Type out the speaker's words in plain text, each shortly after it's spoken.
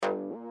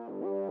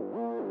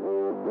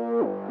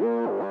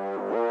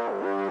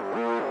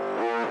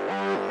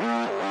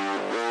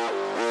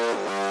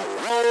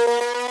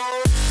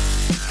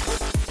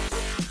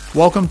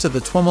Welcome to the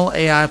TWIML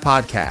AI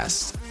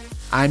Podcast.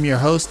 I'm your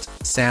host,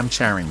 Sam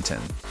Charrington.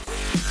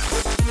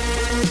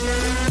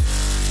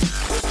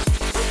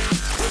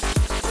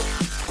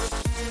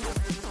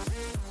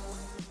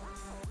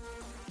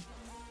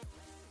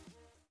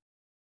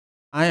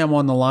 I am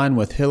on the line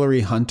with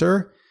Hilary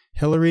Hunter.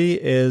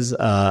 Hilary is an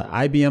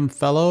IBM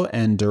Fellow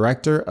and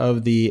Director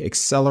of the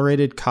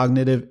Accelerated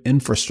Cognitive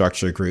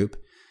Infrastructure Group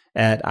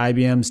at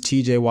IBM's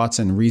TJ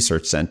Watson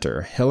Research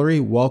Center.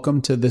 Hilary,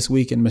 welcome to This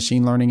Week in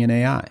Machine Learning and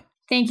AI.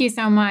 Thank you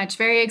so much.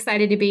 Very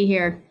excited to be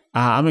here.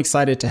 I'm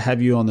excited to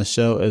have you on the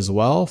show as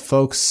well.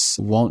 Folks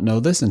won't know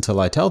this until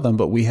I tell them,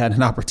 but we had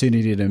an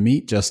opportunity to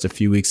meet just a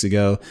few weeks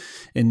ago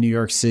in New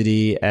York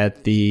City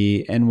at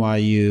the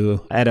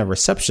NYU at a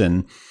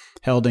reception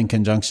held in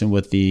conjunction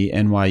with the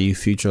NYU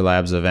Future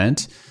Labs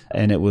event.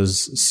 And it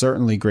was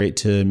certainly great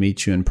to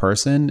meet you in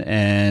person,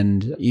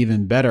 and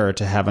even better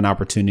to have an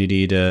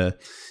opportunity to,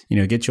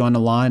 get you on the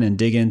line and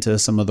dig into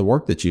some of the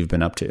work that you've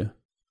been up to.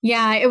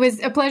 Yeah, it was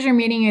a pleasure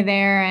meeting you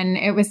there. And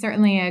it was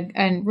certainly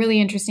a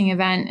really interesting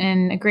event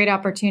and a great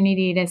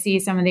opportunity to see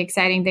some of the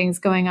exciting things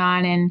going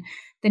on in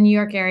the New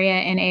York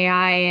area in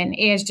AI. And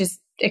AI is just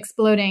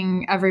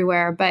exploding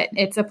everywhere. But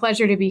it's a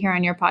pleasure to be here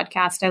on your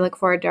podcast. I look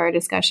forward to our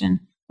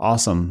discussion.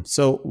 Awesome.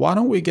 So why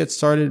don't we get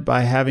started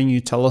by having you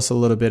tell us a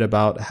little bit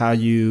about how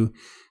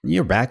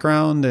your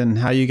background and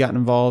how you got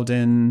involved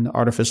in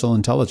artificial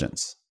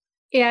intelligence?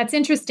 Yeah, it's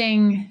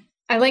interesting.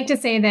 I like to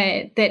say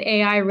that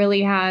AI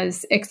really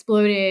has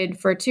exploded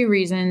for two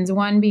reasons.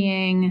 One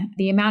being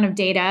the amount of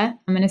data,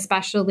 and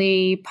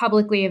especially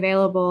publicly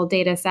available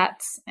data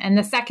sets. And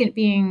the second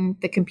being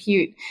the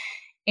compute.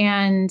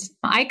 And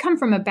I come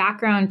from a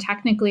background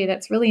technically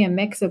that's really a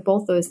mix of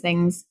both those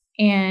things.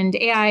 And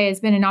AI has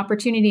been an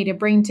opportunity to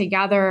bring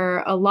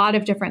together a lot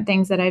of different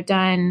things that I've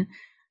done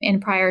in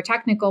prior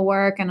technical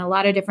work and a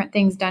lot of different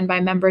things done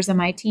by members of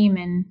my team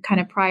in kind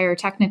of prior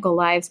technical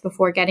lives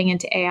before getting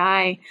into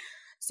AI.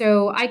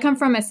 So I come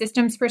from a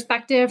systems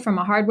perspective, from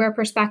a hardware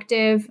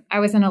perspective. I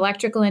was an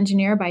electrical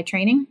engineer by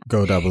training.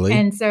 Go double E.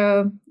 And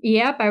so,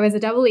 yep, I was a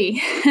double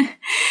E.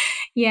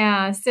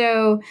 Yeah.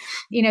 So,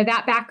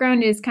 that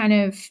background is kind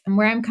of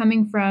where I'm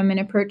coming from and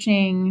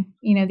approaching,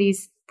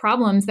 these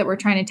problems that we're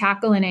trying to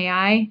tackle in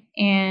AI.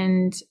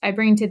 And I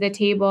bring to the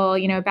table,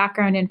 a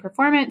background in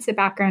performance, a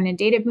background in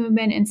data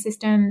movement and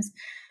systems.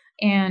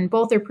 And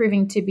both are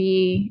proving to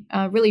be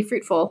really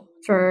fruitful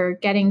for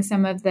getting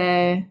some of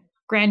the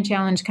grand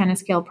challenge kind of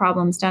scale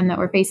problems done that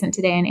we're facing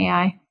today in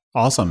AI.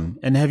 Awesome.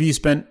 And have you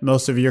spent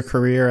most of your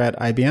career at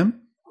IBM?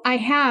 I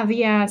have,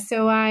 yeah.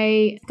 So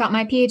I got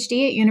my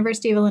PhD at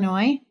University of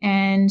Illinois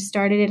and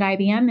started at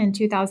IBM in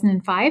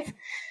 2005.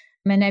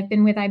 And I've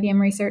been with IBM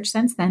Research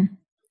since then.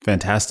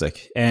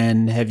 Fantastic.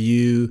 And have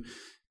you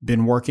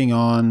been working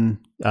on,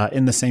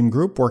 in the same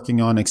group,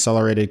 working on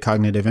accelerated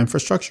cognitive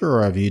infrastructure,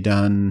 or have you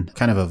kind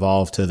of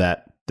evolved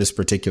to this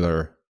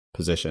particular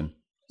position?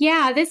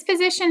 Yeah, this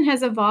position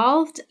has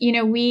evolved.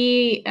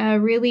 We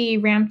really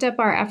ramped up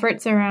our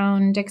efforts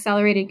around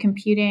accelerated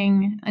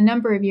computing a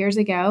number of years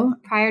ago.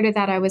 Prior to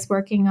that, I was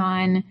working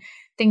on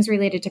things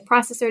related to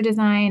processor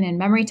design and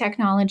memory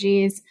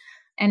technologies.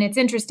 And it's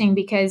interesting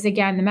because,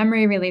 again, the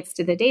memory relates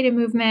to the data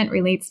movement,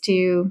 relates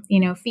to,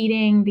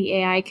 feeding the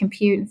AI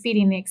compute and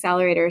feeding the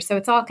accelerator. So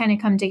it's all kind of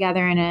come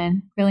together in a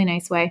really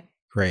nice way.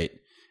 Great.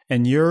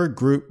 And your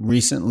group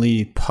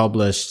recently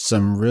published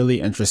some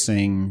really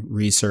interesting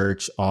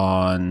research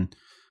on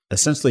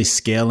essentially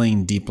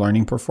scaling deep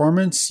learning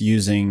performance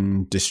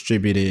using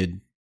distributed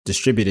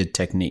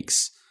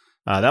techniques.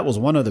 That was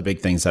one of the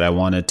big things that I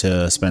wanted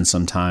to spend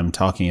some time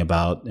talking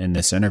about in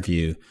this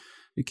interview.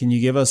 Can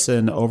you give us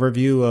an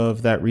overview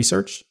of that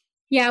research?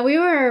 Yeah, we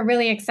were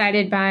really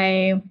excited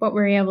by what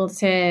we were able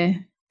to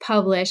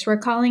publish. We're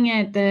calling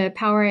it the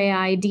Power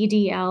AI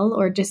DDL,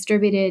 or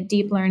Distributed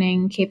Deep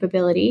Learning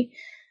Capability.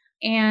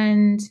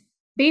 And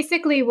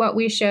basically what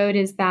we showed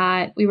is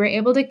that we were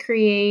able to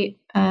create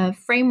a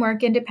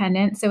framework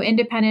independent, so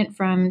independent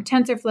from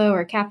TensorFlow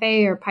or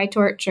Caffe or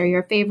PyTorch or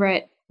your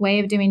favorite way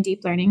of doing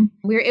deep learning.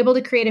 We were able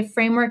to create a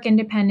framework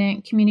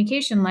independent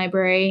communication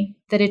library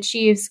that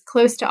achieves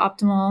close to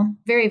optimal,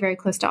 very, very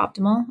close to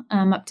optimal,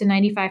 up to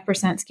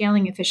 95%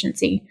 scaling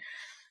efficiency.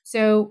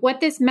 So what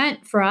this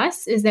meant for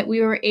us is that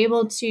we were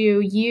able to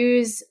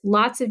use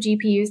lots of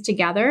GPUs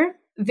together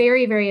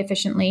very, very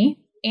efficiently.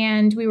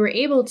 And we were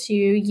able to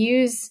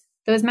use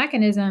those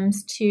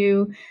mechanisms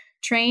to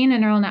train a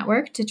neural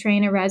network, to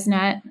train a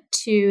ResNet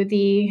to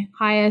the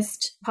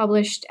highest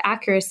published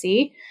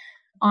accuracy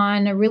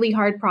on a really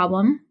hard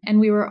problem. And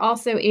we were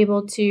also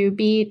able to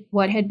beat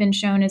what had been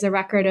shown as a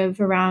record of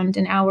around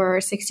an hour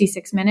or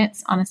 66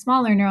 minutes on a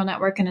smaller neural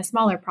network and a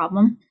smaller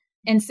problem.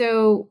 And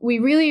so we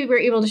really were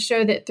able to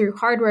show that through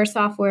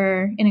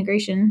hardware-software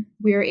integration,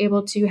 we were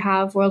able to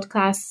have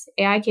world-class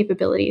AI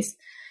capabilities.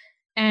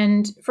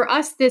 And for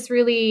us, this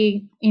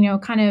really,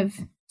 kind of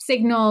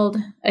signaled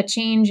a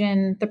change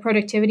in the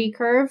productivity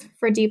curve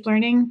for deep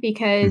learning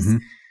because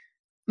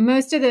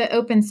most of the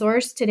open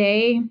source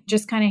today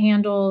just kind of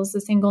handles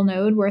a single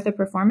node worth of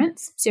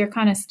performance. So you're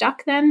kind of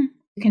stuck then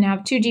You can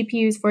have 2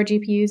 GPUs, 4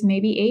 GPUs,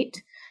 maybe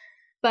 8.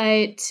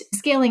 But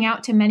scaling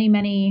out to many,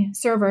 many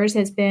servers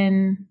has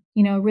been,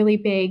 a really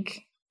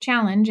big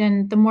challenge.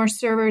 And the more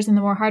servers and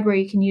the more hardware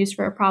you can use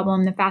for a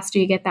problem, the faster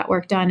you get that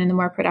work done and the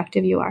more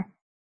productive you are.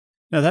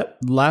 Now, that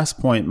last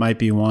point might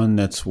be one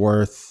that's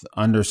worth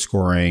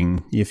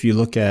underscoring. If you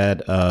look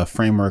at a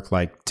framework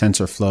like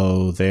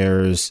TensorFlow,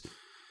 there's,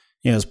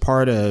 as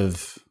part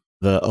of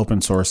the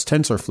open source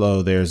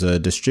TensorFlow, there's a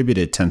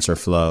distributed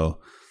TensorFlow,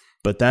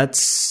 but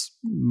that's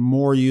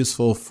more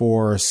useful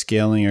for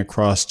scaling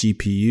across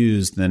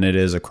GPUs than it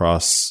is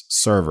across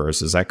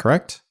servers. Is that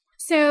correct?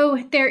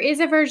 So there is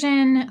a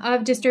version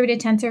of distributed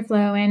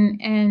TensorFlow,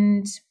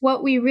 and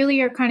what we really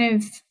are kind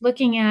of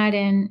looking at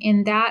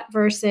in that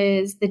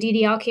versus the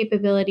DDL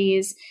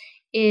capabilities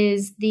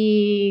is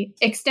the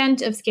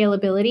extent of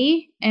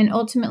scalability and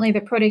ultimately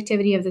the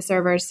productivity of the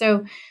servers.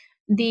 So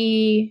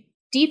the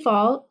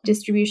default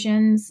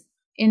distributions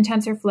in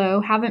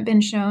TensorFlow haven't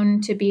been shown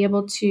to be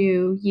able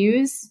to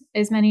use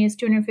as many as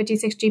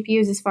 256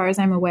 GPUs as far as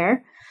I'm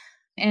aware,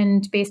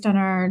 and based on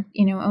our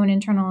own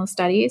internal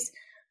studies.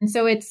 And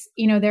so it's,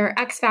 there are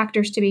X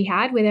factors to be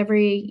had with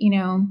every,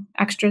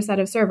 extra set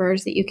of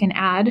servers that you can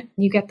add.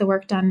 You get the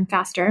work done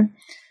faster.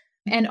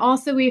 And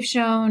also we've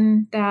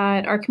shown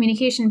that our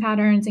communication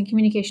patterns and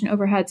communication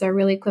overheads are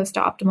really close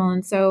to optimal.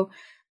 And so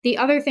the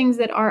other things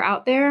that are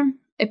out there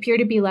appear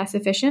to be less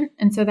efficient.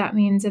 And so that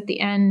means at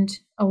the end,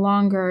 a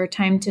longer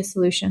time to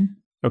solution.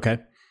 Okay.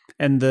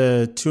 And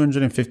the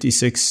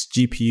 256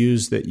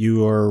 GPUs that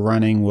you are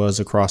running was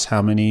across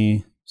how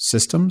many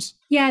systems?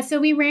 Yeah, so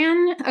we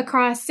ran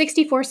across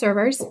 64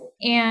 servers,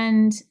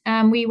 and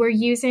we were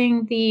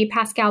using the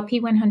Pascal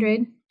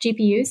P100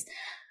 GPUs.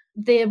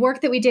 The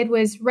work that we did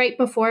was right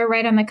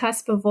on the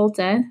cusp of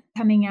Volta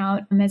coming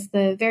out as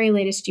the very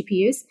latest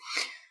GPUs.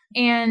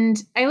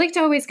 And I like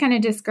to always kind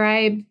of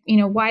describe,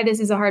 why this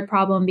is a hard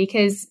problem,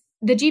 because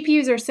the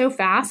GPUs are so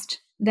fast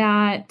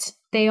that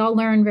they all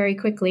learn very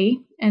quickly.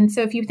 And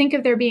so if you think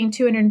of there being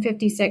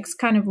 256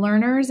 kind of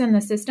learners in the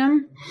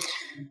system,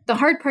 the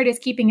hard part is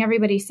keeping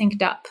everybody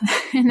synced up.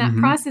 And that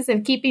process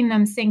of keeping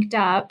them synced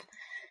up,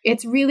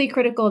 it's really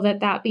critical that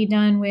that be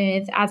done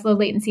with as low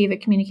latency of a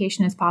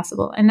communication as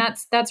possible. And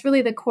that's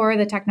really the core of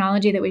the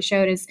technology that we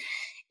showed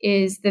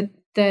is that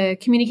the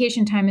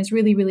communication time is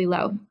really, really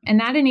low.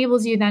 And that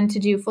enables you then to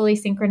do fully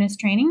synchronous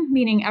training,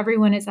 meaning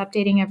everyone is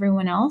updating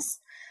everyone else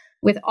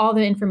with all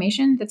the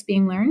information that's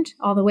being learned.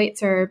 All the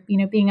weights are,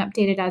 being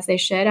updated as they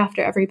should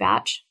after every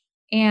batch.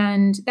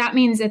 And that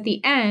means at the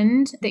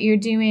end that you're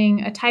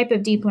doing a type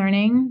of deep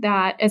learning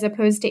that, as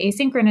opposed to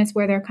asynchronous,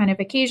 where they're kind of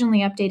occasionally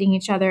updating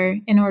each other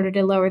in order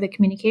to lower the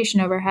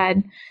communication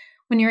overhead,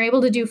 when you're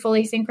able to do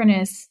fully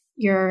synchronous,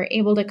 you're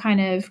able to kind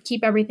of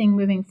keep everything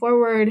moving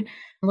forward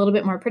a little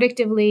bit more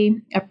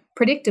predictably,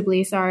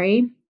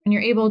 and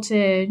you're able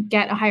to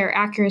get a higher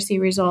accuracy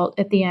result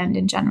at the end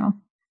in general.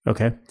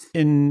 Okay.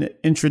 In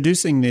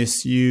introducing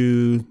this,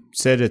 you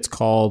said it's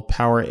called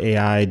Power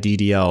AI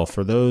DDL.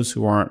 For those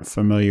who aren't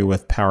familiar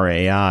with Power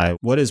AI,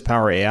 what is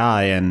Power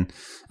AI, and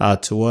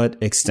to what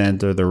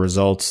extent are the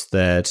results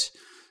that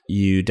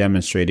you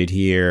demonstrated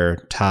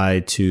here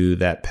tied to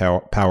that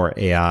Power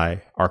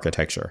AI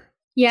architecture?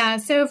 Yeah,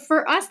 so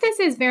for us, this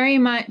is very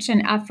much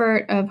an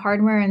effort of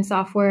hardware and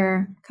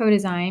software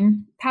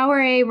co-design. Power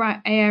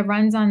AI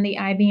runs on the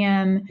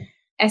IBM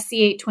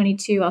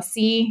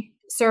SC822LC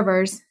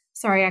servers.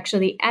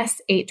 The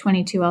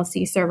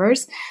S822LC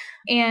servers.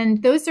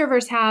 And those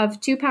servers have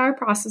 2 power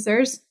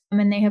processors,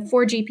 and they have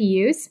 4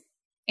 GPUs,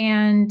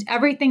 and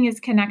everything is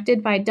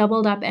connected by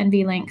doubled up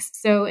NVLinks.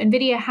 So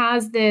NVIDIA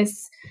has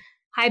this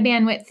high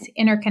bandwidth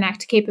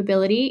interconnect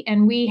capability,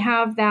 and we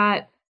have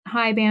that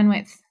high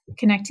bandwidth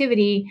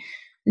connectivity,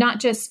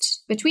 not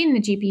just between the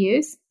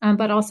GPUs,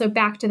 but also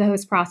back to the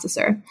host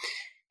processor.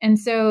 And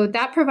so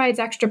that provides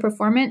extra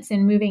performance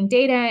in moving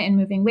data and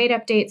moving weight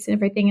updates and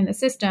everything in the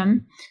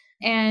system.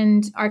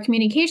 And our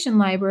communication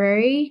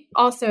library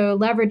also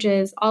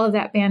leverages all of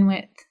that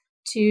bandwidth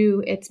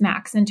to its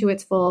max and to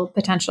its full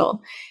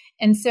potential.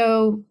 And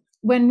so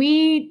when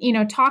we,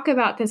 talk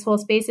about this whole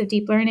space of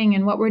deep learning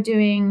and what we're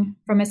doing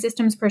from a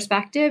systems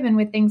perspective and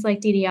with things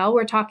like DDL,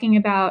 we're talking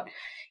about,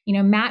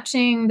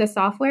 matching the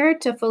software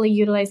to fully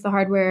utilize the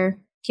hardware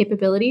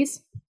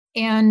capabilities.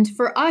 And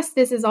for us,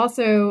 this is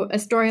also a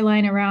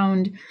storyline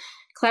around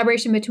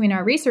collaboration between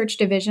our research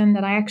division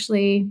that I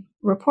actually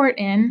report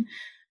in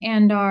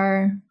and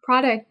our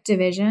product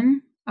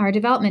division, our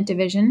development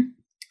division,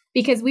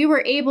 because we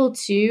were able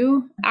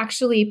to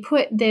actually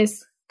put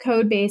this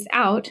code base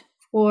out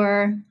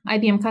for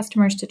IBM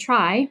customers to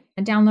try,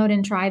 download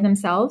and try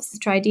themselves,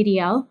 try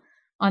DDL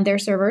on their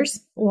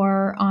servers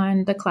or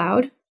on the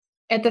cloud,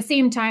 at the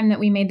same time that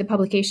we made the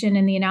publication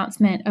and the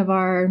announcement of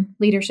our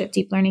leadership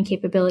deep learning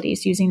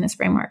capabilities using this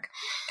framework.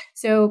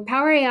 So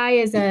Power AI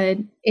it's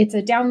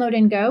a download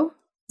and go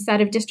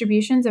set of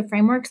distributions of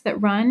frameworks that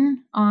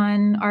run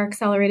on our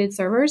accelerated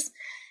servers.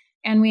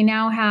 And we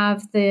now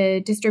have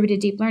the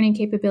distributed deep learning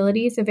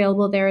capabilities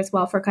available there as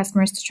well for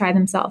customers to try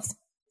themselves.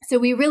 So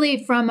we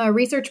really, from a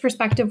research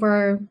perspective,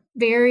 we're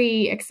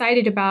very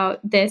excited about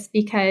this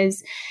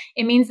because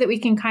it means that we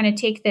can kind of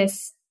take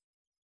this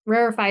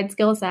rarefied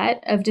skill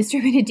set of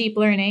distributed deep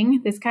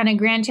learning, this kind of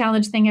grand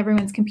challenge thing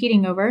everyone's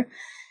competing over,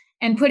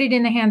 and put it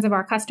in the hands of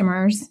our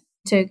customers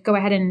to go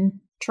ahead and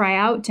try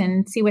out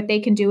and see what they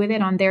can do with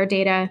it on their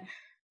data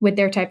with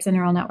their types of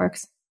neural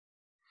networks.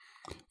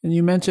 And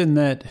you mentioned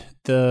that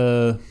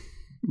the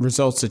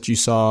results that you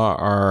saw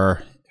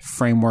are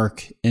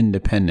framework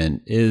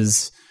independent.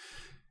 Is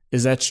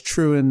that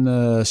true in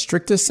the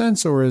strictest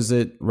sense, or is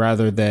it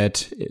rather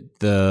that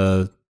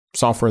the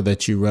software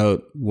that you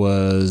wrote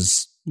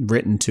was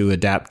written to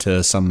adapt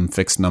to some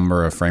fixed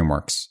number of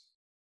frameworks?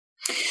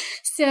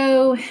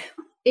 So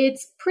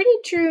it's pretty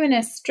true in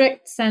a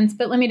strict sense,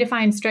 but let me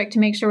define strict to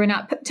make sure we're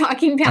not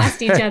talking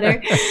past each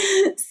other.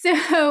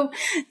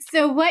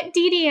 So what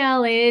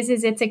DDL is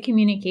it's a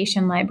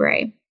communication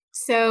library.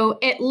 So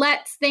it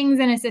lets things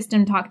in a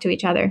system talk to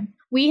each other.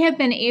 We have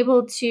been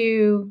able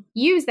to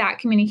use that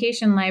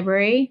communication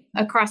library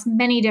across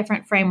many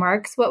different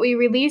frameworks. What we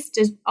released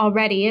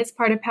already as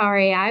part of Power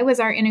AI was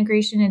our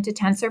integration into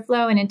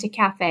TensorFlow and into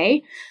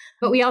Caffe.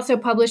 But we also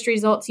published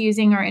results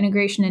using our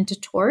integration into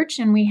Torch,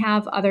 and we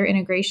have other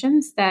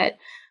integrations that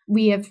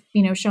we have,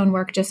 shown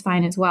work just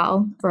fine as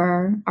well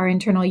for our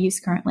internal use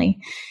currently.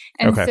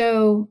 And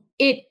so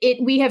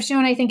we have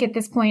shown, I think at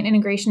this point,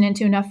 integration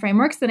into enough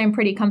frameworks that I'm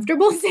pretty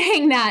comfortable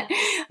saying that,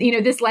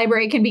 this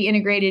library can be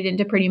integrated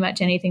into pretty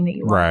much anything that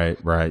you want.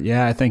 Right.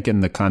 Yeah, I think in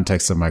the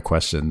context of my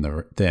question,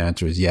 the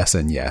answer is yes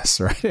and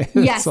yes, right?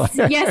 Yes,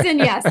 yes and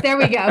yes. There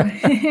we go.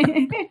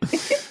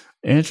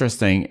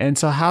 Interesting. And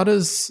so how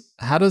does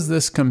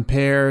this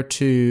compare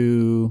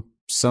to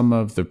some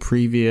of the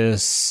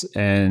previous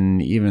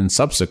and even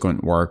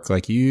subsequent work?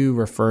 Like you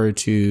refer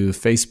to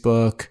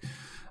Facebook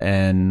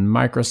and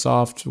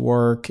Microsoft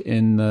work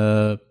in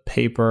the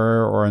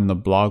paper or in the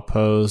blog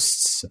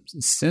posts.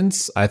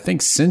 Since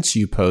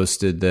you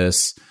posted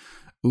this,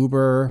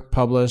 Uber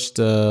published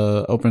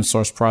an open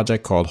source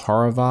project called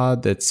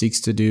Horovod that seeks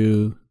to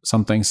do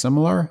something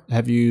similar.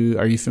 Are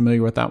you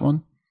familiar with that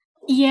one?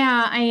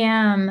 Yeah, I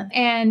am.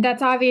 And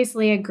that's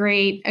obviously a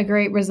great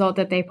result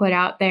that they put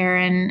out there.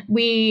 And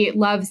we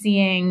love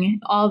seeing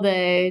all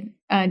the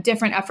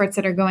different efforts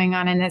that are going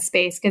on in this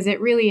space because it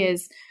really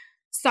is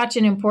such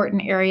an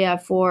important area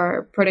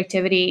for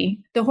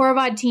productivity. The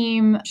Horovod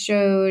team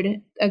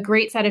showed a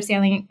great set of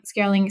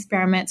scaling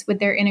experiments with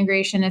their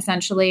integration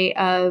essentially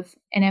of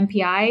an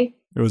MPI.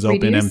 It was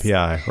open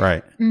MPI,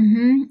 right?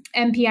 Mm-hmm.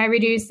 MPI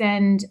reduce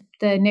and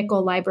the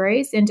Nickel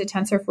libraries into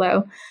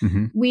TensorFlow.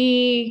 Mm-hmm.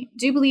 We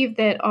do believe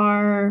that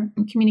our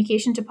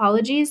communication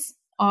topologies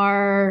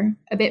are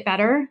a bit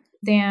better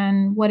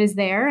than what is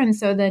there. And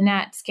so the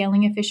net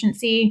scaling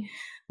efficiency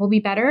will be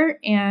better.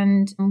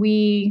 And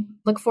we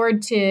look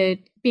forward to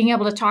being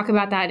able to talk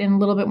about that in a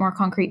little bit more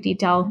concrete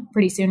detail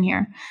pretty soon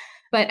here.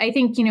 But I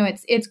think,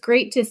 it's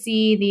great to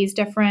see these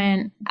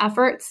different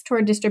efforts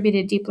toward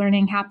distributed deep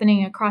learning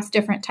happening across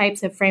different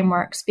types of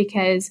frameworks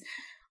because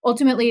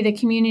ultimately the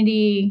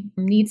community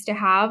needs to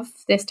have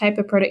this type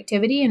of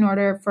productivity in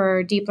order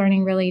for deep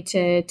learning really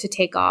to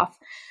take off.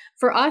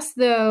 For us,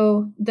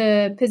 though,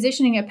 the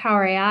positioning of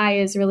Power AI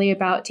is really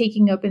about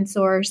taking open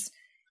source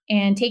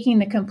and taking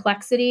the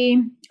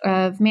complexity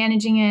of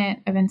managing it,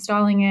 of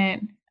installing it,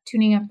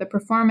 tuning up the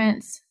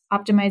performance,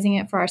 optimizing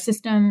it for our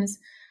systems,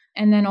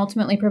 and then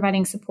ultimately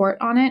providing support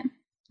on it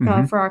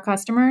for our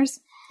customers.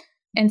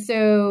 And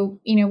so,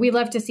 we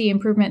love to see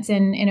improvements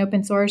in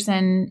open source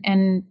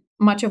and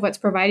much of what's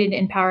provided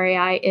in Power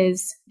AI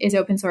is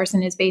open source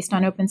and is based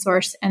on open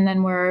source. And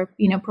then we're,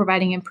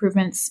 providing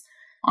improvements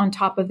on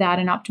top of that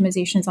and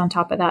optimizations on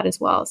top of that as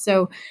well.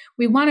 So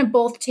we want to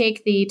both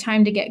take the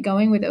time to get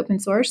going with open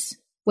source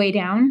way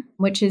down,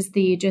 which is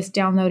the just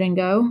download and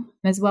go,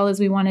 as well as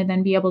we want to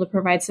then be able to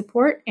provide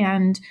support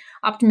and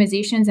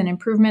optimizations and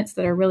improvements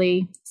that are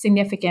really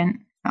significant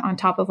on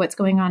top of what's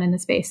going on in the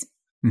space.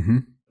 Mm-hmm.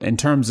 In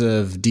terms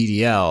of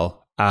DDL,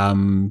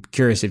 I'm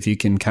curious if you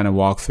can kind of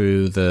walk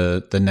through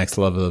the next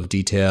level of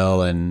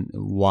detail and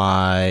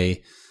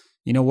why,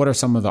 what are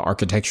some of the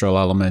architectural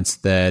elements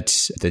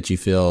that you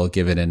feel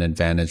give it an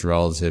advantage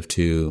relative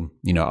to,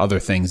 other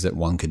things that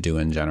one could do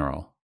in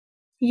general?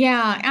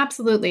 Yeah,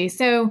 absolutely.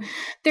 So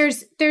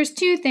there's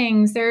two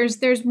things. There's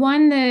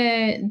one,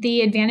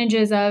 the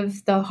advantages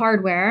of the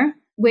hardware,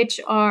 which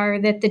are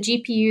that the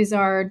GPUs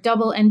are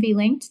double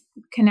NVLink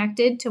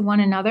connected to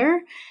one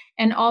another,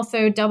 and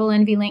also double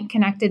NVLink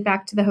connected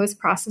back to the host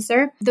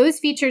processor. Those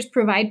features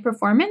provide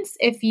performance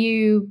if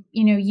you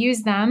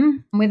use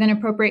them with an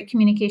appropriate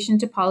communication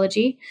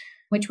topology,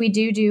 which we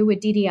do with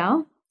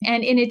DDL.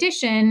 And in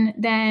addition,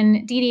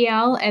 then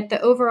DDL at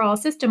the overall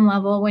system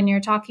level, when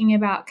you're talking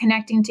about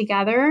connecting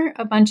together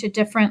a bunch of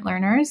different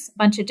learners, a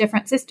bunch of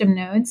different system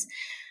nodes,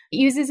 it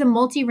uses a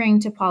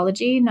multi-ring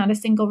topology, not a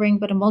single ring,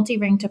 but a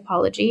multi-ring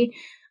topology.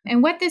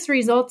 And what this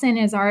results in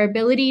is our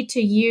ability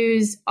to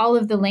use all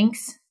of the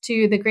links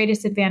to the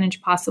greatest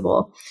advantage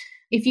possible.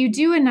 If you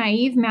do a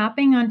naive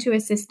mapping onto a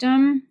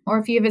system, or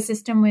if you have a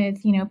system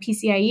with,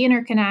 PCIe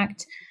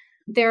interconnect,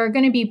 there are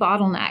going to be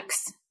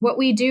bottlenecks. What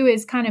we do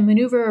is kind of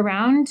maneuver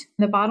around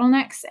the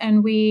bottlenecks,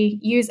 and we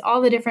use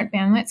all the different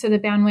bandwidth. So the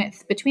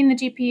bandwidth between the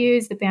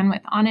GPUs, the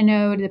bandwidth on a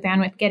node, the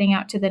bandwidth getting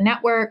out to the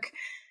network,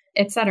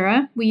 et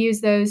cetera. We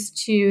use those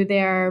to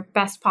their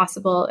best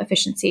possible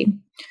efficiency.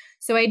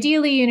 So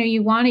ideally,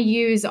 you want to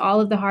use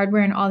all of the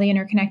hardware and all the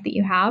interconnect that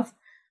you have,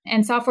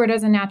 and software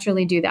doesn't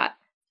naturally do that.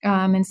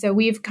 And so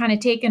we've kind of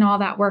taken all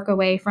that work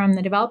away from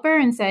the developer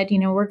and said,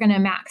 we're going to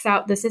max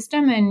out the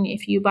system. And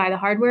if you buy the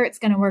hardware, it's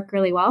going to work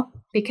really well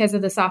because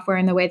of the software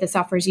and the way the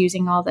software is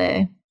using all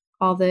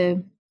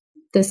the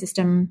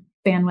system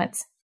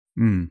bandwidths.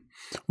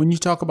 When you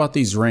talk about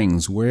these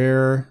rings,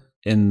 where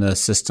in the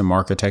system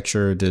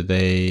architecture do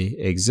they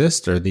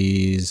exist? Are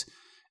these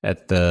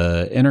at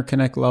the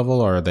interconnect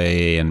level? Are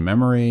they in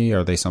memory?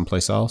 Are they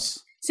someplace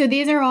else? So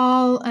these are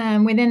all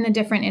within the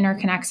different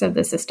interconnects of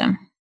the system.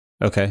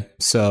 Okay.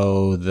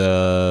 So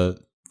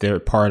they're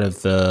part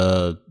of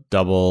the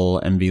double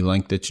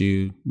NVLink that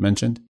you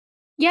mentioned?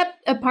 Yep.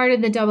 A part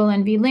of the double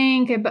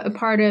NVLink, a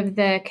part of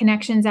the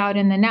connections out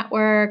in the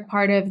network,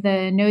 part of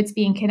the nodes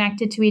being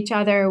connected to each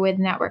other with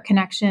network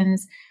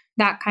connections,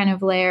 that kind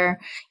of layer.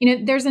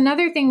 There's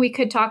another thing we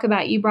could talk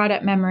about. You brought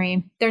up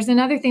memory. There's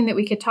another thing that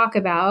we could talk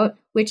about,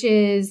 which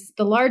is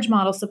the large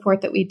model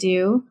support that we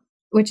do,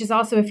 which is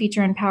also a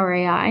feature in Power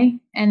AI.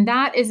 And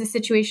that is a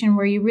situation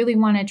where you really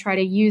want to try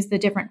to use the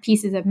different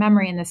pieces of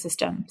memory in the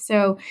system.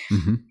 So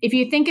if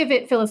you think of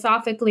it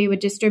philosophically with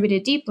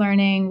distributed deep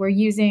learning, we're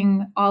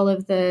using all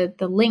of the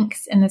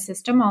links in the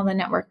system, all the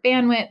network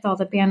bandwidth, all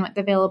the bandwidth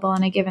available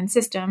on a given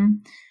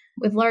system.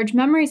 With large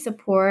memory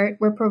support,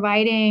 we're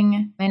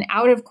providing an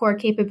out-of-core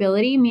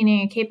capability,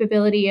 meaning a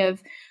capability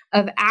of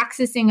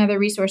accessing other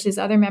resources,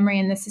 other memory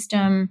in the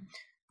system,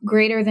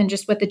 greater than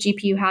just what the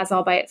GPU has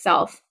all by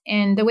itself.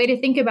 And the way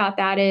to think about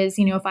that is,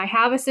 if I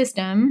have a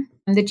system,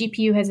 the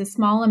GPU has a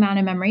small amount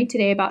of memory,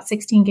 today about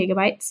 16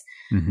 gigabytes,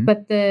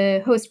 but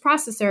the host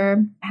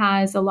processor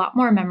has a lot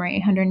more memory,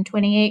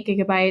 128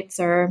 gigabytes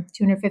or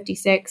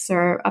 256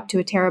 or up to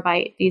a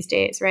terabyte these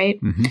days, right?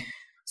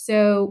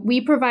 So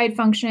we provide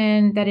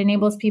function that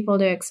enables people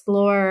to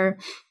explore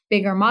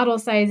bigger model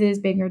sizes,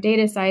 bigger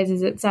data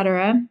sizes, et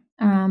cetera,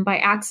 by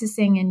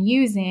accessing and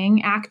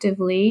using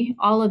actively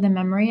all of the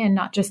memory and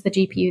not just the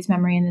GPU's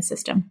memory in the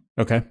system.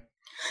 Okay.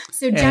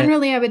 So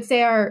generally, I would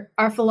say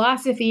our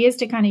philosophy is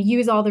to kind of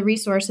use all the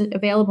resources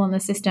available in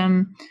the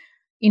system,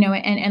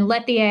 and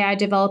let the AI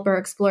developer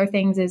explore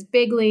things as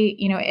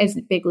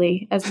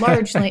largely,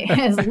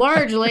 as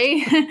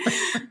largely,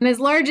 and as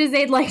large as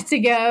they'd like to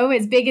go,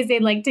 as big as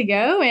they'd like to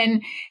go.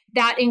 And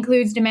that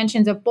includes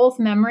dimensions of both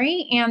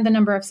memory and the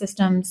number of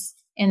systems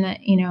in the,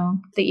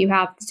 that you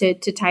have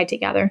to tie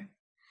together.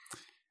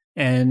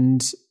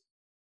 And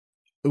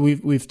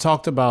we've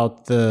talked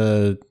about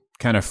the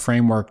kind of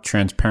framework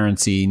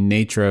transparency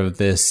nature of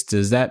this.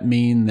 Does that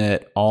mean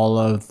that all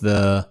of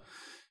the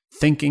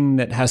thinking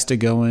that has to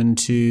go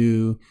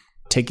into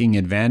taking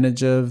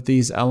advantage of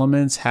these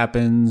elements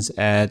happens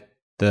at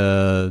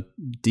the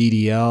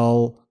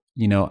DDL,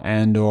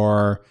 and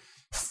or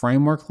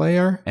framework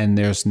layer, and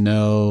there's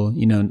no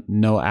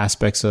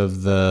aspects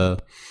of the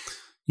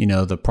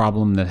the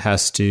problem that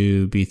has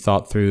to be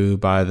thought through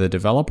by the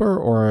developer,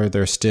 or are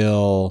there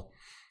still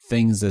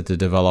things that the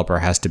developer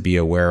has to be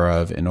aware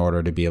of in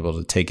order to be able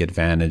to take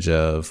advantage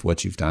of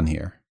what you've done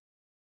here?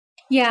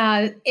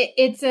 Yeah,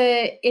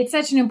 it's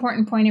such an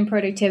important point in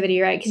productivity,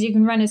 right? Because you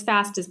can run as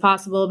fast as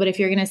possible, but if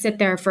you're going to sit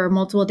there for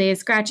multiple days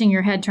scratching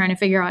your head trying to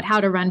figure out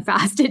how to run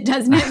fast, it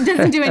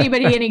doesn't do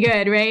anybody any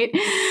good, right?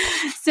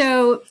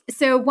 So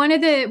one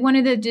of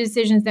the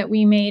decisions that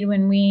we made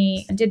when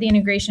we did the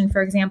integration,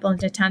 for example,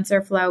 into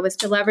TensorFlow was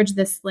to leverage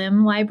the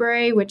SLIM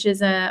library, which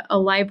is a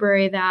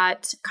library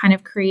that kind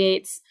of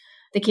creates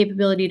the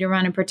capability to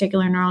run a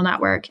particular neural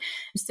network.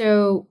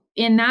 So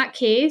in that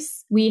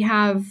case, we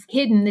have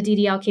hidden the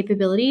DDL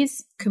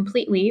capabilities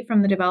completely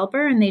from the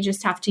developer, and they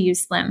just have to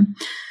use SLIM.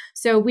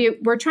 So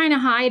we're trying to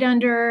hide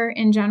under,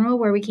 in general,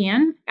 where we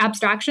can,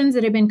 abstractions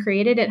that have been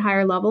created at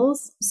higher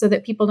levels so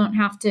that people don't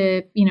have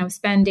to,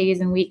 spend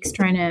days and weeks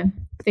trying to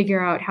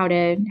figure out how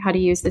to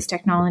use this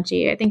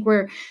technology. I think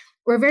we're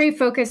very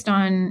focused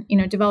on,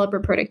 developer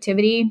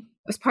productivity.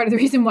 It was part of the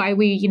reason why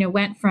we,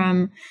 went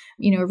from,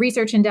 a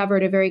research endeavor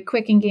to very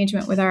quick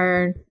engagement with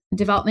our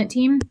development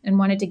team and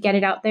wanted to get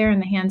it out there in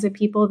the hands of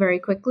people very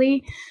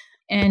quickly.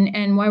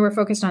 And why we're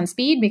focused on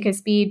speed, because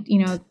speed,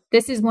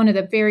 this is one of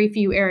the very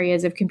few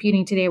areas of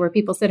computing today where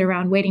people sit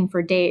around waiting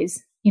for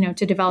days,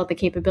 to develop the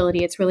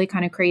capability. It's really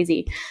kind of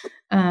crazy.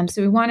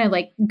 So we want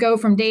to go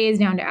from days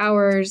down to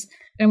hours,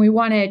 and we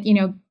want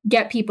to,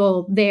 get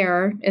people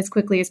there as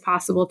quickly as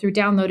possible through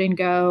download and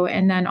go,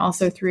 and then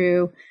also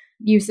through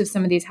use of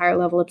some of these higher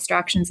level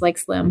abstractions like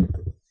SLIM.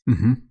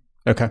 Mm-hmm.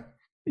 Okay.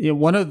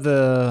 One of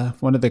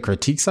the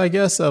critiques, I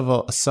guess,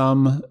 of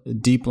some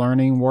deep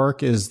learning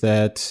work is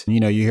that,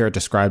 you hear it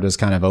described as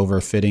kind of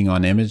overfitting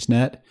on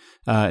ImageNet,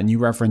 and you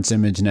reference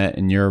ImageNet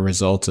in your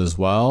results as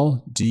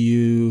well.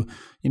 Do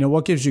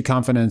what gives you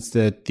confidence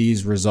that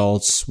these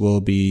results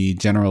will be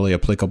generally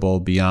applicable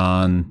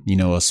beyond,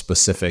 a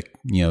specific,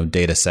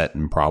 data set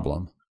and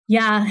problem?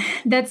 Yeah,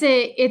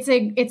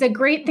 it's a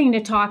great thing to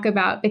talk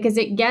about because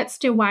it gets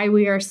to why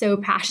we are so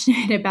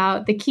passionate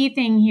about the key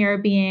thing here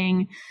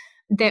being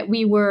that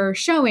we were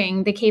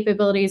showing the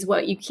capabilities,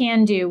 what you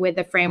can do with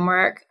the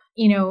framework,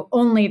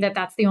 only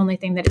that's the only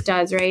thing that it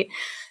does, right?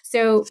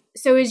 So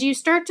as you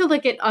start to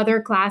look at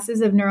other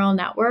classes of neural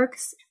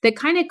networks, the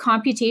kind of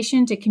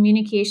computation to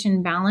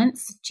communication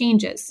balance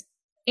changes.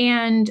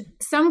 And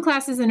some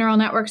classes of neural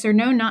networks are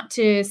known not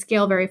to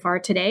scale very far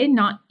today,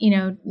 not,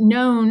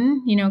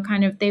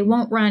 they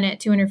won't run at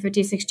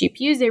 256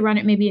 GPUs. They run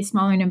at maybe a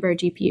smaller number of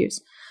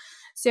GPUs.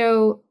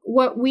 So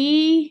what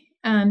we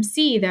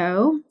see,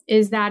 though,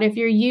 is that if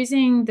you're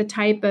using the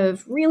type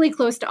of really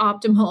close to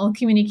optimal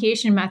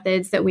communication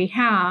methods that we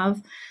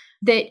have,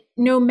 that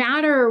no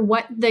matter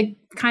what the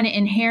kind of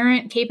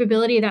inherent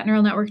capability of that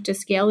neural network to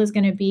scale is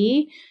going to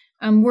be,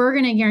 we're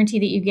going to guarantee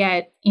that you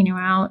get,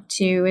 out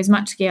to as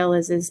much scale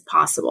as is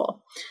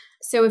possible.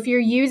 So if you're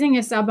using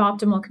a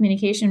suboptimal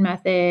communication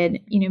method,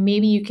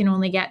 maybe you can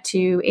only get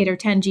to 8 or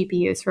 10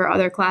 GPUs for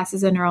other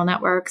classes of neural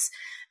networks.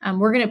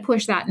 We're going to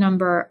push that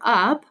number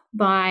up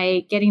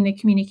by getting the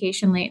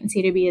communication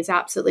latency to be as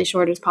absolutely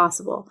short as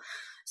possible.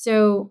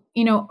 So,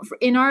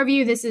 in our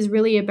view, this is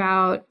really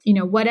about,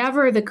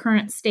 whatever the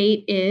current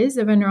state is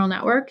of a neural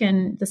network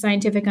and the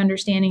scientific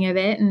understanding of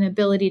it and the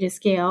ability to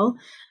scale,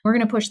 we're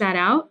going to push that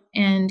out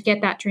and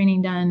get that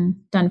training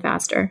done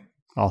faster.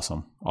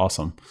 Awesome.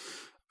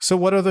 So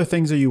what other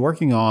things are you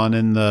working on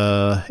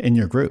in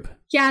your group?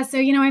 Yeah, so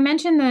I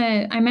mentioned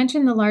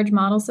the large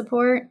model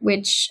support,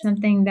 which is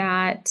something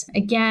that,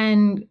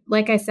 again,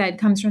 like I said,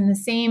 comes from the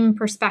same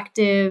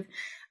perspective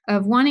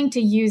of wanting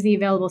to use the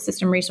available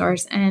system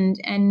resource and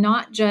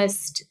not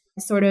just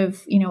sort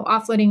of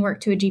offloading work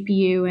to a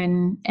GPU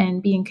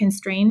and being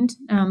constrained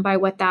by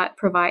what that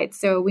provides.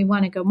 So we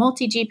want to go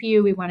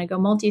multi-GPU, we want to go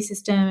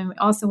multi-system, and we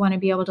also want to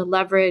be able to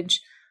leverage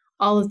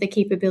all of the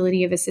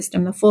capability of a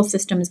system, the full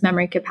system's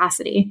memory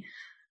capacity.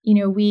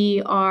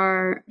 We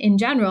are, in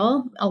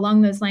general,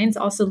 along those lines,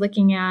 also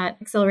looking at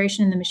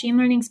acceleration in the machine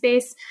learning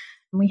space.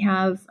 We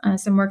have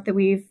some work that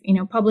we've,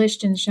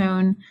 published and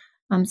shown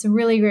some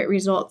really great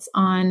results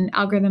on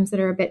algorithms that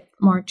are a bit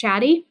more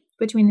chatty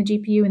between the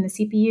GPU and the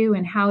CPU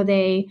and how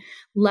they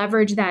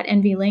leverage that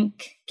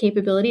NVLink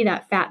capability,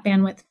 that fat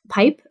bandwidth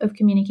pipe of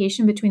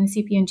communication between the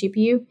CPU and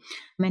GPU,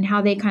 and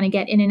how they kind of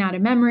get in and out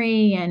of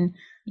memory and,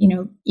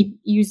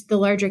 use the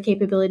larger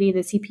capability of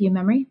the CPU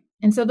memory.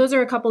 And so those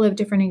are a couple of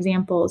different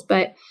examples,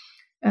 but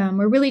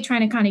we're really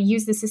trying to kind of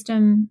use the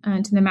system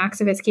to the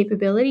max of its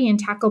capability and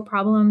tackle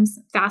problems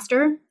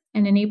faster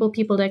and enable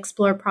people to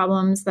explore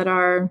problems that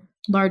are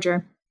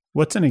larger.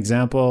 What's an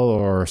example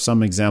or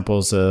some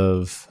examples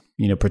of,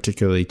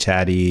 particularly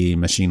chatty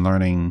machine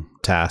learning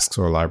tasks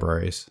or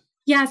libraries?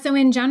 Yeah, so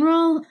in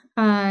general,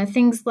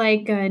 things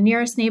like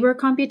nearest neighbor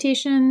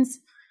computations,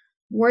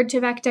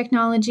 word-to-vec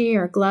technology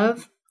or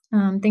GLOVE,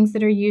 things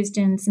that are used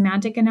in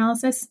semantic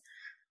analysis.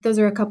 Those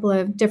are a couple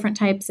of different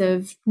types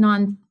of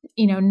non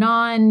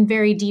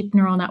very deep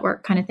neural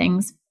network kind of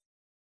things.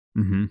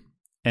 Mm-hmm.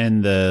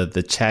 And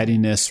the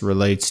chattiness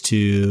relates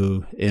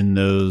to in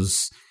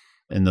those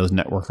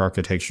network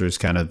architectures,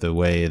 kind of the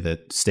way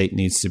that state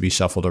needs to be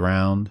shuffled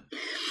around.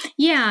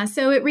 Yeah,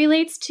 so it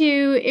relates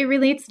to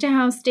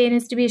how state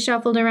has to be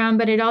shuffled around,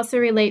 but it also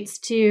relates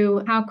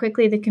to how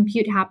quickly the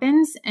compute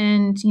happens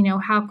and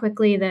how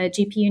quickly the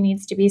GPU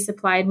needs to be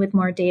supplied with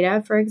more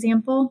data, for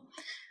example.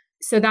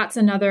 So that's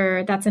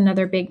another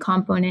big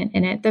component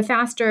in it. The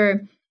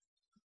faster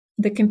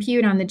the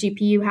compute on the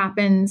GPU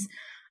happens,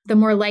 the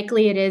more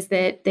likely it is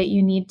that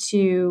you need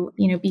to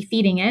be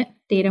feeding it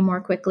data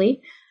more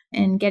quickly,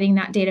 and getting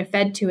that data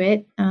fed to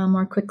it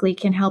more quickly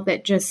can help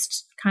it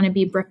just kind of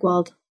be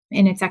brick-walled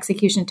in its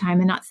execution time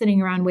and not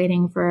sitting around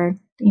waiting for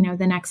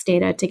the next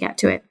data to get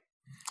to it.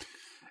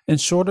 And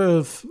short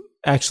of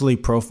actually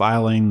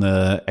profiling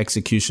the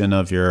execution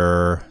of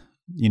your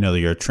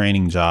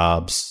training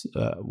jobs,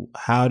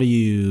 how do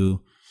you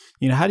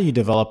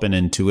develop an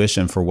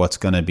intuition for what's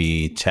going to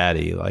be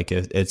chatty? Like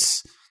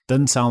it's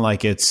doesn't sound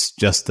like it's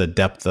just the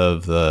depth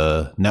of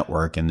the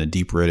network, and the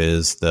deeper it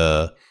is,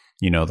 the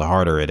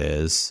harder it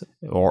is,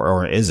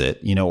 or is it,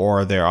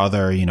 or are there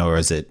other, or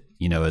is it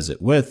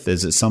width?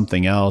 Is it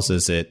something else?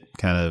 Is it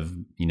kind of,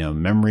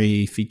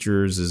 memory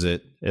features?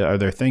 Are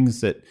there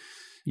things that,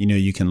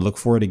 you can look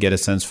for to get a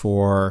sense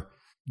for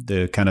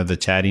the kind of the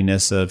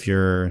chattiness of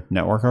your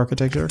network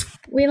architecture?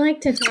 We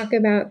like to talk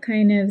about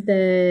kind of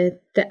the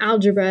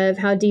algebra of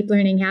how deep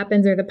learning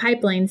happens, or the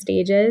pipeline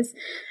stages.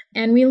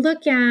 And we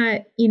look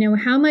at,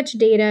 how much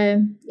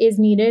data is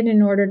needed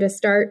in order to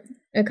start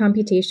a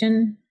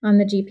computation on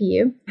the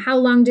GPU. How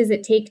long does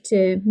it take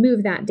to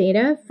move that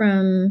data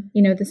from,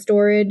 the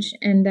storage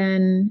and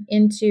then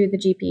into the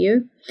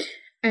GPU?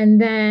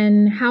 And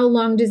then how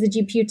long does the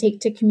GPU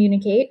take to to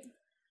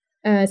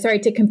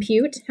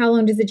compute? How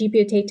long does the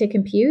GPU take to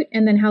compute?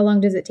 And then how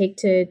long does it take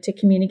to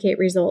communicate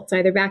results,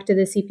 either back to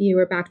the CPU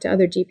or back to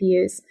other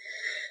GPUs?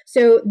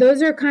 So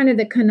those are kind of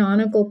the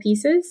canonical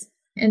pieces.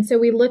 And so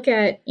we look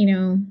at,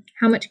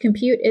 how much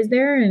compute is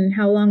there and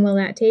how long will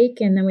that take?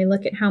 And then we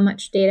look at how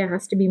much data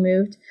has to be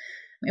moved.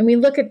 And we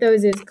look at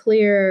those as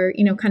clear,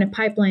 kind of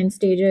pipeline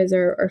stages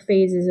or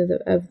phases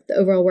of the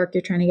overall work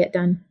you're trying to get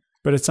done.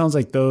 But it sounds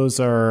like those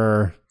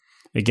are,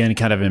 again,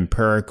 kind of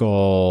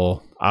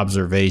empirical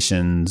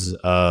observations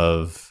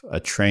of a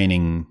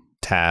training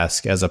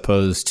task as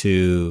opposed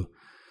to,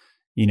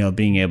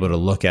 being able to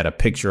look at a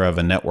picture of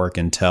a network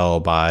and tell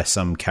by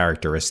some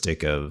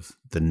characteristic of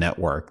the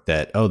network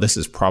that, oh, this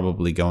is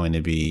probably going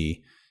to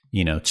be,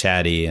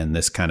 chatty and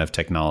this kind of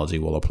technology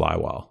will apply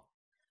well.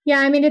 Yeah,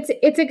 I mean,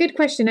 it's a good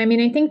question. I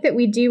mean, I think that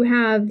we do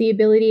have the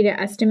ability to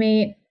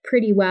estimate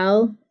pretty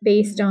well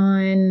based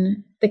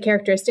on the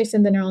characteristics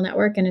of the neural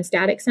network in a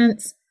static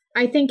sense.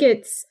 I think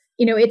it's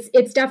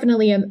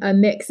definitely a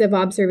mix of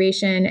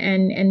observation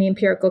and the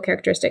empirical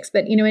characteristics.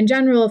 But, in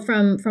general,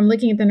 from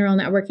looking at the neural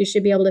network, you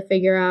should be able to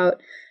figure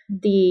out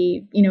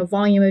the,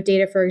 volume of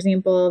data, for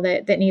example,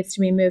 that needs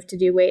to be moved to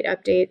do weight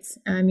updates,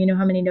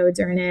 how many nodes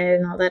are in it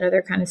and all that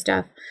other kind of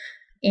stuff.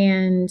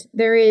 And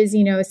there is,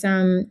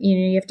 some,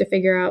 you have to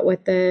figure out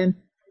what the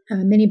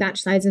mini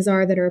batch sizes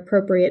are that are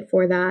appropriate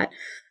for that.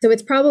 So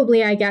it's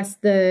probably,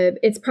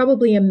 it's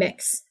probably a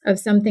mix of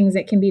some things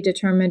that can be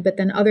determined, but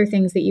then other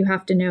things that you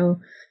have to know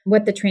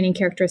what the training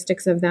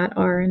characteristics of that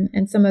are.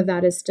 And some of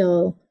that is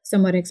still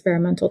somewhat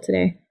experimental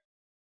today.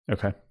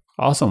 Okay,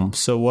 awesome.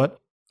 So what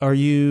are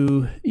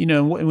you,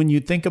 when you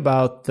think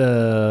about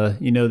the,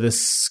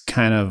 this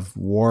kind of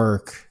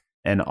work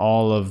and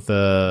all of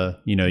the,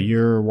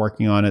 you're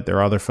working on it, there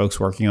are other folks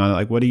working on it,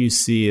 like what do you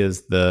see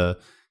as the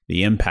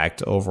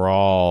impact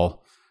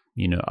overall,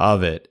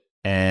 of it?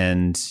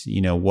 And,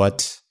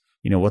 what's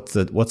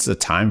the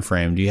time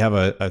frame? Do you have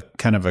a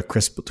kind of a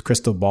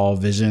crystal ball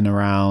vision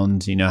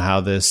around,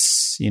 how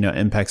this,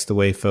 impacts the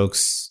way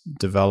folks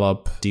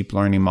develop deep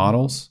learning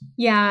models?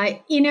 Yeah,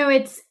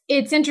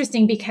 it's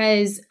interesting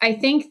because I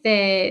think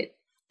that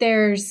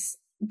there's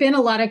been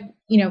a lot of,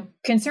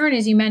 concern,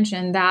 as you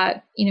mentioned,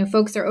 that,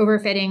 folks are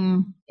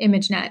overfitting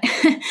ImageNet.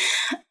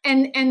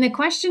 And the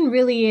question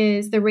really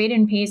is the rate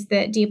and pace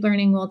that deep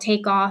learning will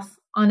take off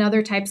on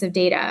other types of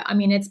data. I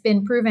mean, it's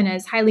been proven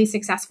as highly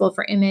successful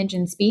for image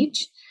and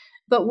speech,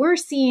 but we're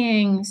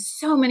seeing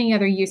so many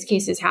other use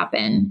cases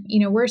happen.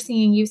 We're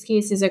seeing use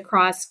cases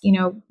across,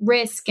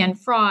 risk and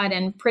fraud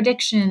and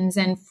predictions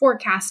and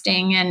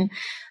forecasting and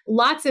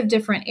lots of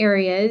different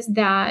areas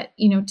that,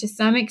 to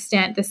some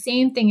extent, the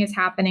same thing is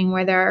happening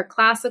where there are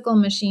classical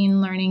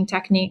machine learning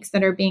techniques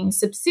that are being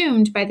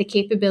subsumed by the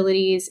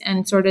capabilities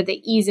and sort of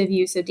the ease of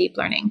use of deep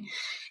learning.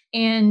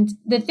 And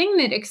the thing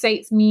that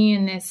excites me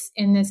in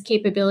this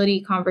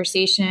capability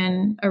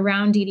conversation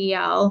around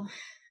DDL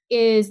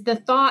is the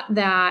thought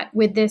that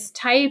with this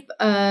type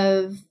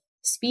of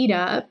speed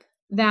up,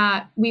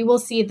 that we will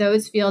see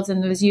those fields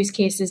and those use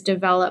cases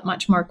develop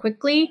much more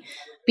quickly,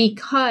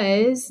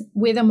 because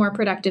with a more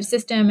productive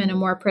system and a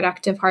more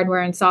productive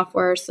hardware and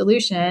software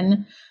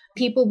solution,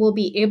 people will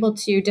be able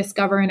to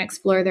discover and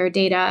explore their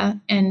data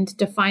and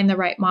define the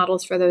right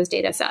models for those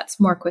data sets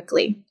more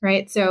quickly,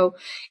 right? So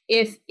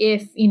if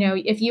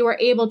you are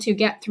able to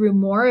get through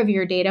more of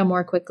your data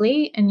more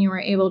quickly and you are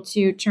able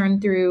to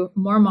churn through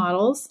more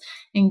models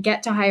and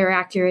get to higher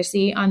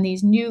accuracy on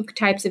these new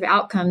types of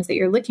outcomes that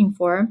you're looking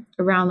for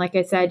around, like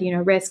I said,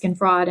 risk and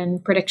fraud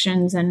and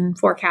predictions and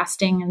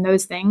forecasting and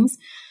those things,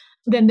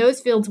 then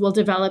those fields will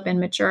develop and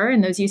mature,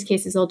 and those use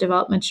cases will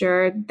develop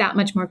mature that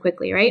much more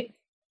quickly, right?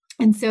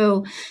 And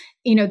so,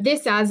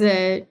 this as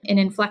an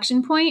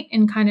inflection point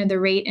in kind of the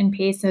rate and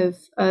pace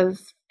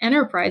of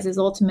enterprises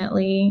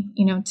ultimately,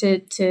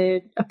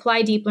 to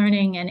apply deep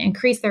learning and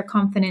increase their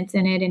confidence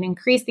in it and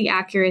increase the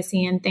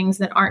accuracy in things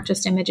that aren't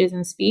just images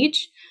and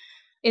speech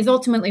is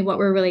ultimately what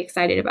we're really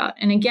excited about.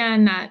 And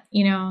again,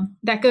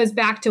 that goes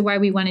back to why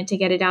we wanted to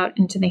get it out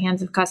into the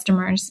hands of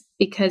customers,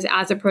 because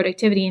as a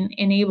productivity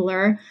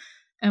enabler,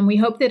 and we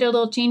hope that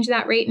it'll change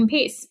that rate and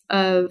pace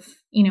of,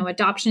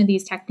 adoption of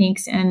these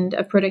techniques and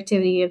of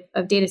productivity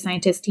of data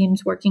scientist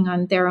teams working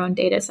on their own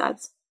data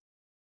sets.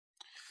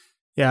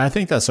 Yeah, I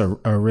think that's a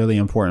really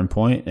important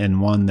point,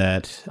 and one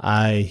that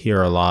I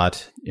hear a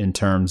lot in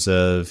terms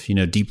of,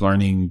 deep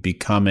learning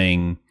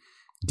becoming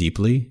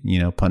deeply,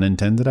 pun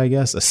intended, I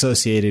guess,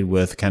 associated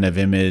with kind of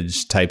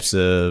image types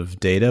of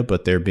data,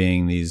 but there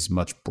being these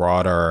much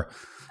broader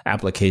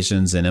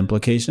applications and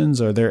implications.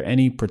 Are there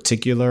any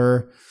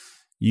particular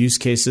use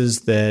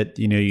cases that,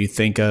 you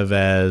think of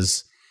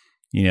as,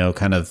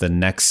 kind of the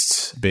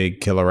next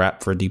big killer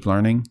app for deep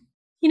learning?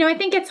 I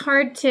think it's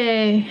hard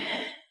to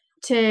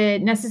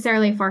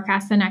necessarily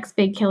forecast the next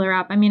big killer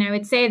app. I mean, I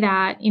would say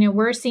that,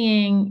 we're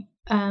seeing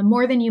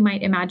more than you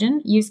might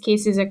imagine use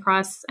cases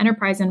across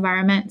enterprise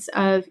environments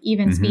of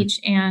even speech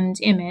and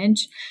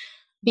image.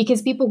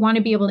 because people want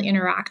to be able to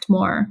interact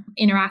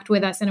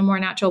with us in a more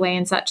natural way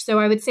and such. So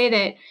I would say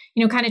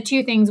that, kind of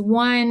two things.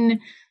 One,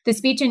 the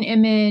speech and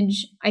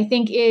image, I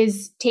think,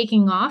 is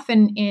taking off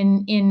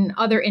in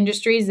other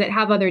industries that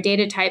have other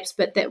data types,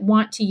 but that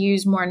want to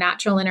use more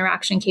natural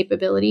interaction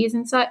capabilities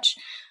and such.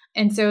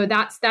 And so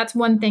that's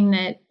one thing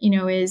that,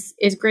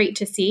 is great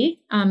to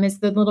see, is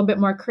the little bit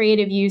more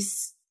creative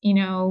use,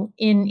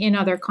 in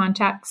other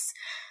contexts,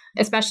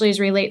 especially as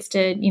relates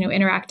to,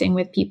 interacting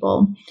with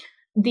people.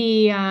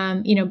 The,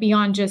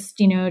 beyond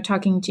just,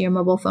 talking to your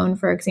mobile phone,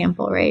 for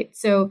example, right?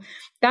 So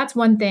that's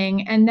one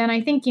thing. And then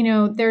I think,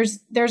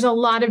 there's a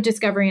lot of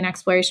discovery and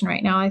exploration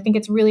right now. I think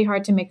it's really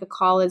hard to make a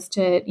call as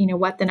to,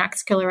 what the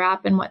next killer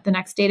app and what the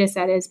next data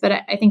set is. But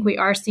I think we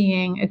are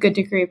seeing a good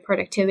degree of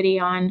productivity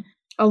on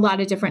a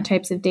lot of different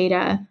types of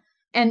data.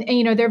 And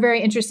there are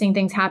very interesting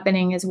things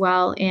happening as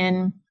well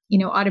in,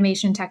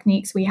 automation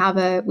techniques. We have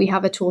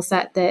a tool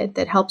set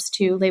that helps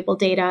to label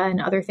data and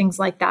other things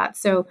like that.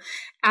 So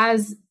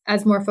as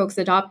more folks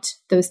adopt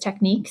those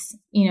techniques,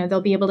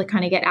 they'll be able to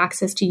kind of get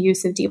access to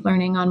use of deep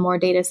learning on more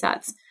data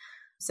sets.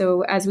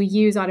 So as we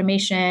use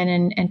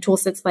automation and tool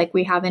sets like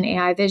we have in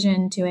AI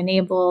Vision to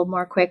enable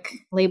more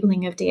quick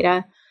labeling of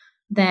data,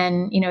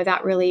 then,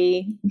 that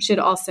really should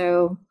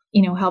also,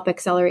 help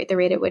accelerate the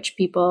rate at which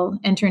people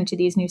enter into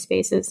these new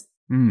spaces.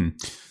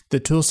 The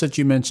tool set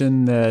you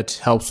mentioned that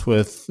helps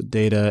with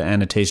data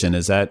annotation,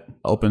 is that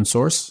open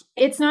source?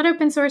 It's not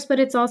open source, but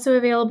it's also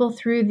available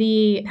through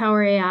the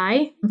Power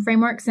AI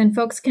frameworks, and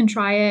folks can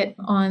try it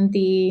on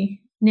the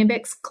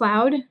Nimbix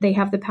cloud. They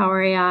have the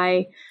Power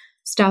AI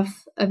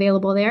stuff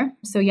available there.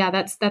 So yeah,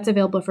 that's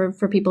available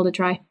for people to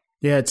try.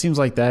 Yeah, it seems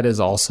like that is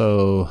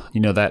also,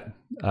 that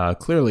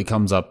clearly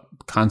comes up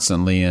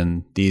constantly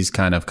in these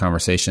kind of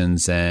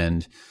conversations.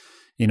 And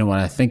when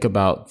I think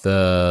about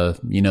the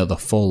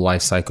full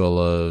life cycle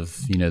of,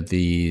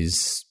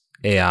 these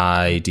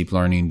AI deep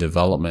learning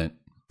development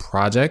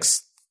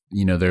projects,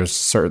 there's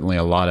certainly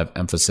a lot of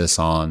emphasis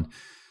on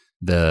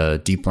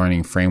the deep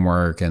learning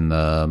framework and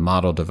the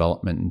model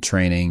development and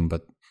training.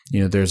 But,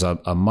 there's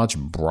a much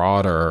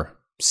broader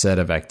set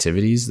of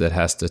activities that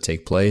has to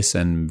take place.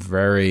 And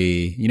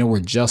we're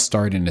just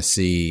starting to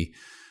see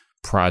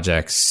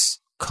projects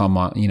come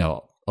on,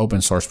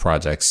 open source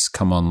projects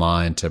come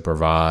online to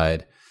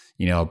provide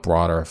a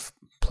broader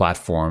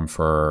platform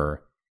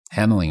for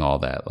handling all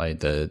that. Like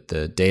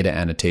the data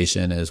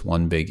annotation is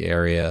one big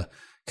area,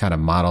 kind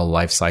of model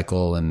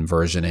lifecycle and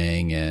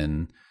versioning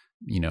and,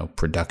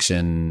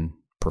 production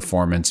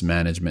performance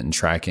management and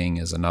tracking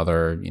is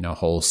another,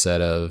 whole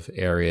set of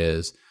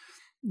areas.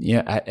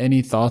 Yeah.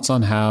 Any thoughts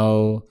on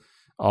how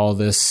all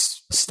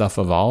this stuff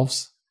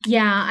evolves?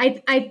 Yeah,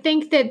 I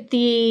think that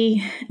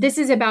this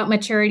is about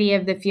maturity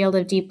of the field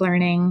of deep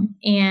learning,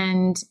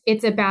 and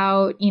it's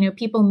about,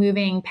 people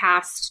moving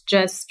past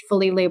just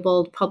fully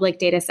labeled public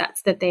data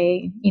sets that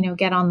they,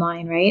 get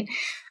online, right?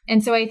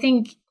 And so I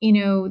think,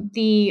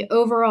 the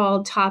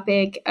overall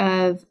topic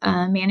of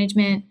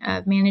management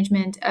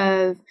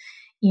of,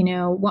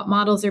 what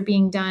models are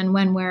being done,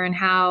 when, where, and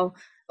how,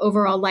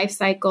 overall life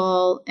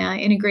cycle,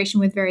 integration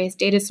with various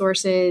data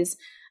sources,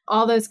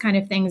 all those kind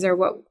of things are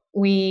what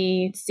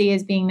we see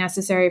as being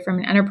necessary from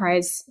an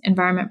enterprise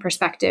environment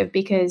perspective,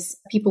 because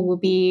people will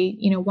be,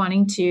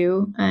 wanting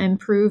to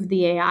improve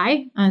the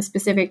AI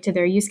specific to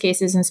their use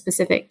cases and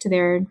specific to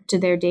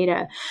their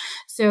data.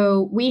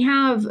 So we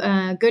have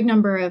a good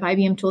number of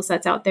IBM tool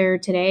sets out there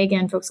today.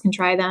 Again, folks can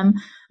try them,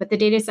 but the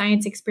data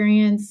science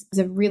experience is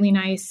a really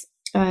nice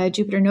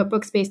Jupyter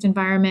Notebooks-based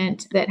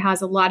environment that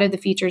has a lot of the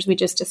features we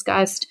just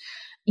discussed.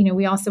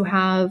 We also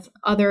have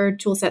other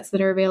tool sets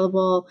that are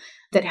available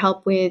that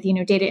help with,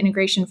 data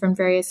integration from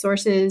various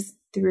sources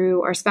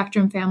through our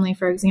Spectrum family,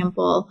 for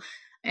example.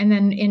 And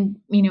then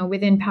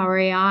within Power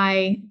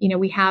AI,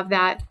 we have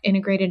that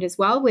integrated as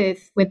well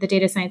with the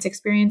data science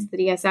experience, the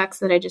DSX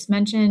that I just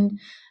mentioned.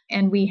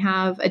 And we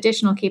have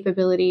additional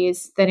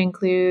capabilities that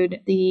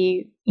include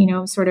the,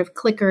 sort of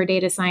clicker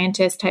data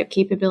scientist type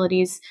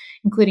capabilities,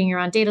 including your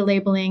own data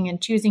labeling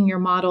and choosing your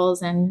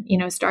models and,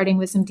 starting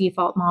with some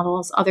default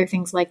models, other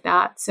things like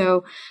that.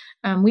 So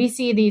we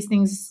see these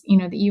things,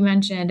 that you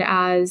mentioned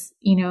as,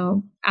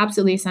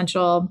 absolutely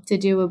essential to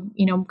do,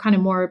 kind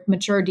of more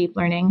mature deep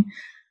learning,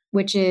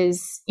 which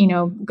is,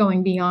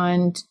 going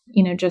beyond,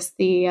 just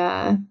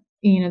the,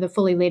 the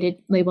fully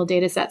labeled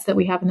data sets that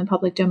we have in the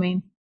public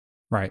domain.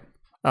 Right.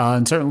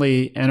 And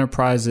certainly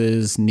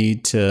enterprises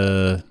need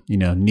to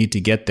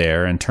get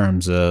there in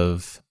terms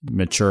of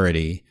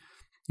maturity.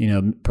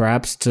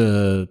 Perhaps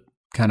to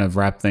kind of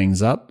wrap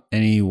things up,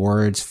 any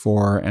words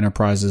for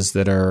enterprises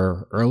that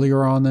are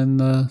earlier on in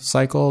the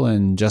cycle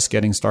and just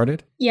getting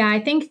started? Yeah,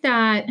 I think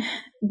that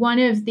one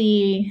of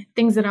the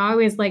things that I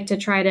always like to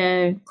try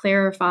to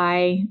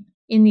clarify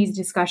in these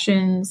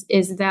discussions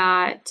is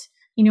that,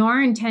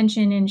 our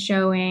intention in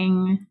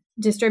showing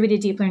distributed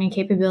deep learning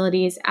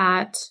capabilities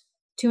at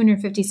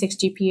 256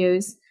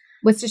 GPUs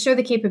was to show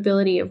the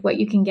capability of what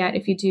you can get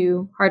if you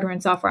do hardware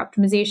and software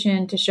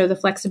optimization, to show the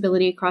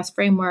flexibility across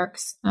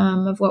frameworks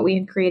of what we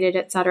had created,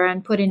 et cetera,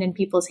 and put it in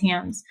people's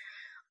hands.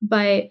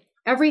 But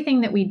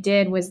everything that we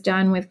did was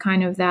done with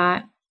kind of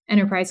that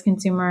enterprise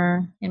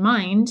consumer in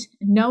mind,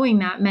 knowing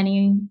that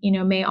many,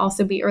 may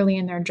also be early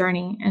in their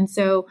journey. And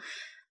so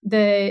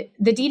the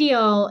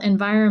DDL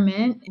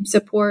environment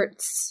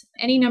supports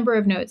any number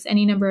of nodes,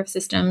 any number of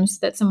systems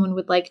that someone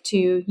would like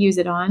to use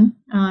it on.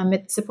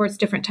 It supports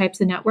different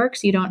types of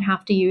networks. You don't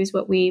have to use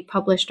what we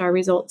published our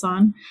results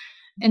on.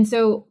 And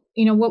so,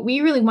 what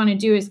we really want to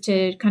do is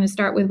to kind of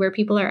start with where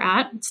people are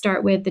at,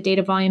 start with the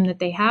data volume that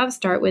they have,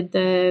 start with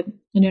the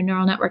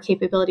neural network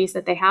capabilities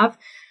that they have,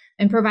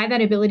 and provide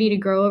that ability to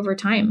grow over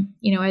time,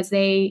 as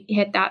they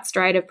hit that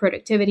stride of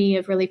productivity,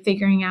 of really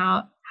figuring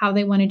out how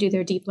they want to do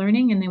their deep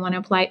learning and they want to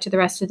apply it to the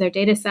rest of their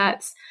data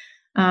sets.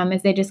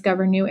 As they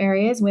discover new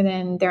areas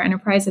within their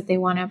enterprise that they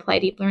want to apply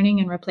deep learning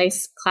and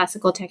replace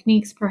classical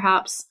techniques,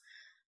 perhaps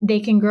they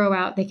can grow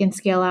out, they can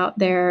scale out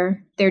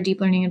their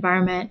deep learning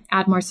environment,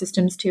 add more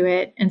systems to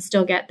it, and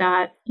still get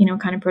that,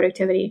 kind of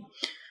productivity.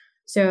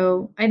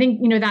 So I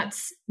think,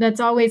 that's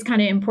always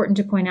kind of important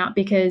to point out,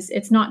 because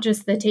it's not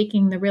just the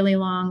taking the really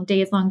long,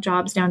 days-long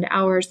jobs down to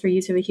hours through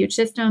use of a huge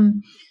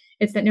system.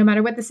 It's that no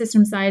matter what the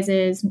system size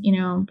is,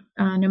 no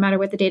matter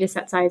what the data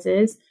set size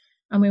is,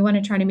 we want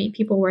to try to meet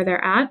people where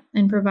they're at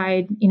and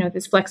provide,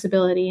 this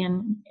flexibility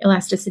and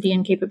elasticity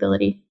and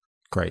capability.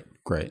 Great.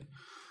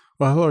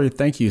 Well, Hillary,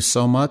 thank you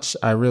so much.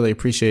 I really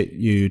appreciate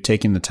you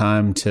taking the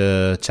time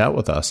to chat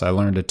with us. I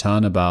learned a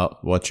ton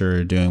about what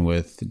you're doing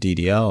with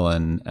DDL,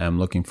 and I'm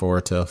looking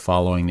forward to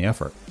following the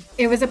effort.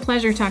 It was a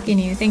pleasure talking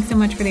to you. Thanks so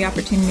much for the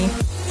opportunity.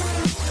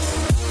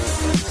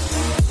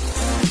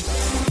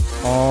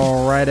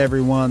 All right,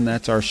 everyone,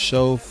 that's our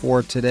show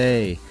for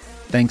today.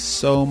 Thanks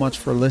so much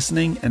for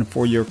listening and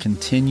for your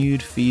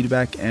continued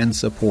feedback and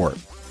support.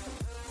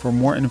 For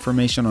more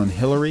information on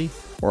Hillary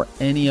or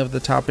any of the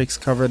topics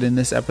covered in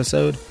this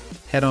episode,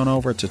 head on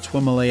over to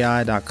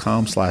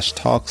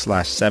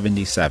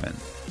twimlai.com/talk/77.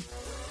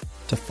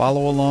 To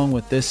follow along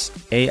with this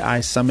AI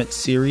Summit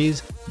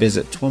series,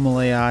 visit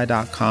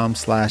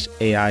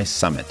twimlai.com/AI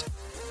Summit.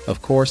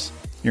 Of course,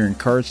 you're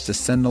encouraged to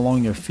send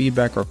along your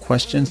feedback or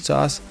questions to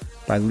us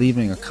by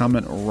leaving a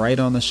comment right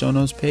on the show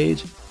notes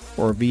page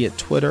or via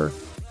Twitter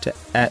to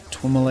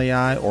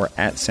 @twimlai or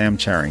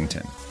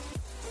 @SamCharrington.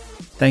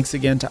 Thanks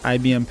again to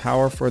IBM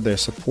Power for their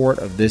support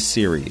of this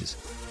series.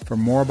 For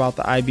more about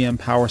the IBM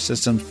Power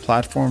Systems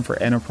platform for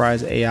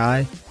enterprise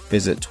AI,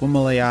 visit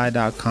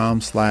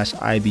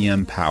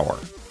twimlai.com/IBM Power.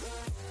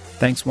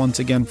 Thanks once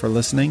again for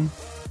listening,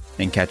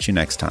 and catch you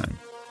next time.